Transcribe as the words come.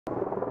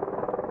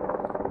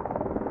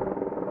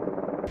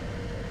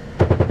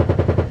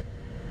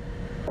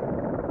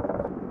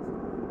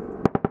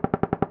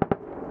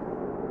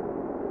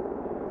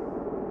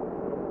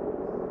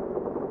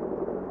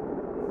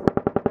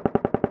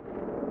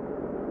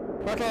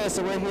Okay,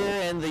 so we're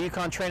here in the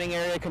Yukon training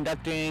area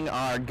conducting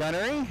our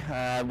gunnery,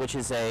 which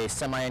is a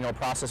semi-annual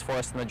process for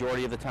us the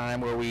majority of the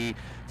time, where we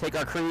take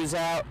our crews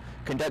out,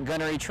 conduct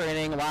gunnery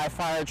training, live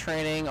fire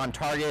training on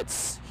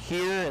targets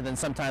here, and then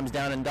sometimes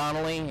down in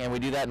Donnelly, and we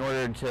do that in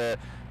order to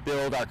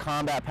build our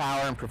combat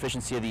power and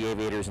proficiency of the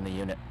aviators in the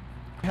unit.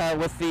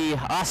 With the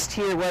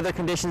austere weather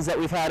conditions that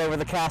we've had over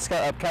the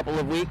Casca a couple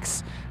of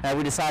weeks,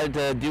 we decided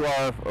to do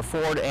our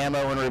forward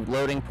ammo and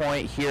reloading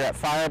point here at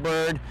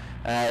Firebird.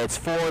 It's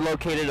forward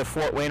located at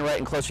Fort Wainwright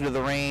and closer to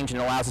the range,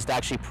 and allows us to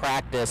actually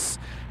practice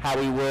how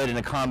we would in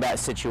a combat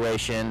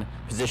situation,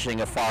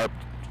 positioning a FARP,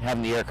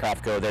 having the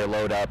aircraft go there,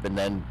 load up, and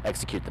then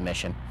execute the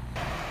mission.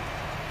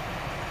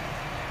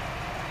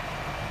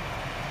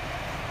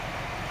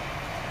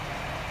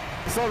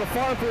 So the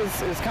FARP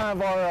is kind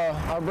of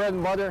our bread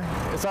and butter.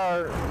 It's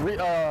our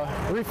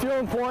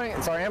refueling point,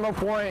 it's our ammo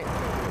point,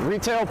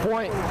 retail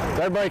point.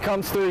 Everybody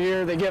comes through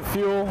here, they get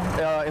fuel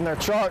in their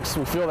trucks,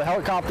 we fuel the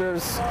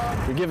helicopters,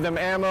 we give them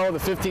ammo, the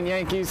 15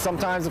 Yankees.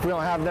 Sometimes if we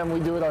don't have them, we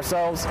do it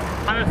ourselves.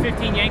 I'm a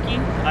 15 Yankee.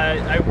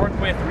 I work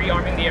with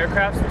rearming the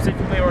aircraft,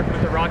 specifically working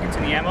with the rockets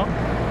and the ammo.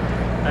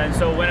 And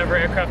so whenever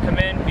aircraft come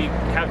in, we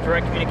have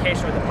direct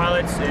communication with the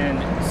pilots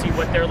and see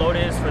what their load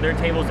is for their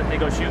tables that they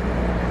go shoot.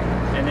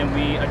 And then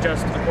we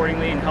adjust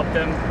accordingly and help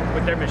them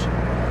with their mission.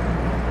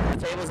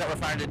 The tables that we're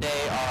firing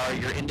today are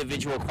your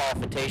individual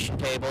qualification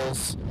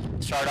tables.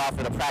 Start off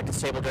with a practice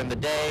table during the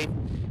day,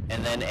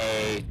 and then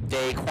a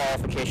day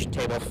qualification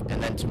table,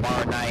 and then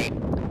tomorrow night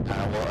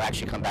we'll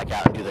actually come back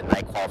out and do the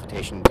night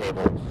qualification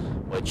table,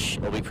 which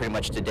will be pretty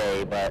much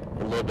today, but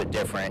a little bit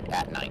different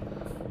at night.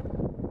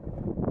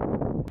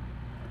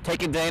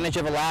 Take advantage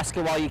of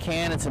Alaska while you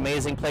can. It's an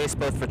amazing place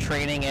both for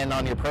training and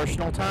on your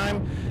personal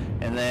time.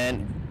 And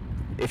then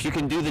if you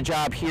can do the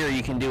job here,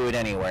 you can do it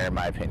anywhere, in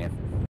my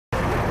opinion.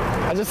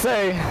 I just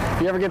say,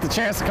 if you ever get the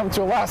chance to come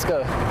to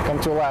Alaska,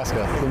 come to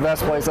Alaska. The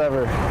best place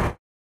ever.